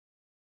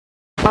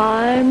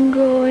I'm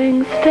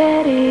going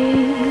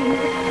steady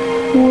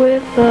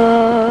with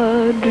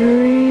a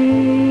dream.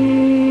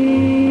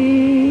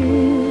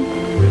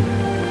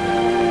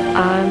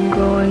 I'm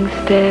going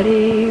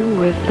steady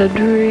with a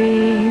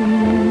dream.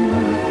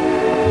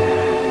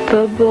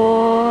 The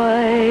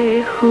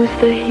boy who's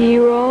the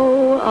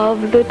hero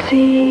of the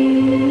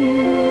team.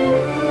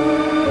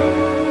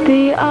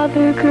 The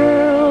other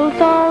girls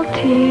all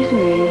tease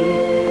me.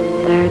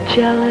 They're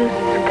jealous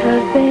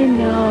 'cause they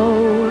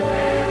know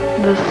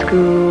the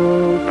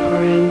school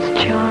Prince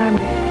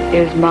Charming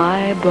is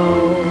my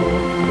beau.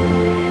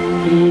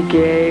 He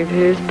gave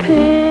his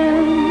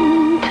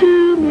pen to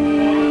me,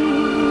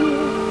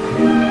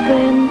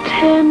 then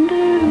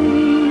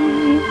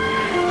tenderly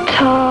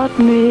taught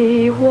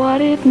me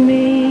what it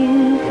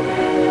means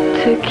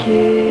to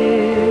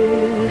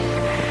kiss.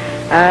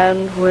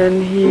 And when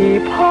he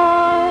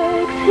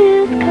parks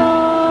his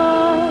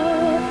car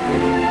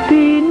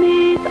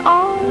beneath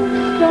our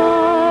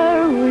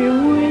star, we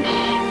wish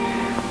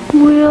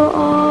we'll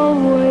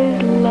always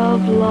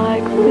love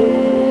like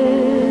this.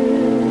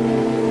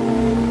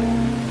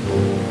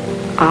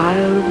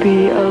 I'll be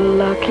a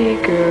lucky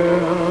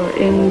girl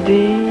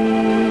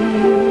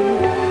indeed,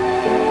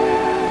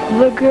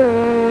 the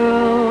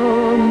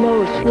girl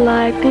most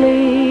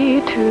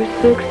likely to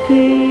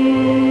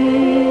succeed.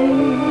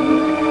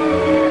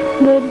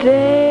 The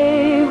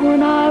day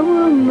when I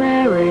will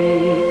marry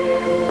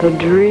the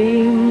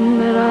dream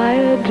that I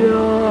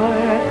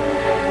adore,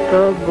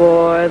 the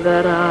boy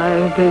that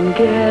I've been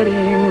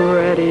getting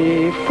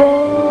ready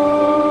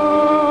for.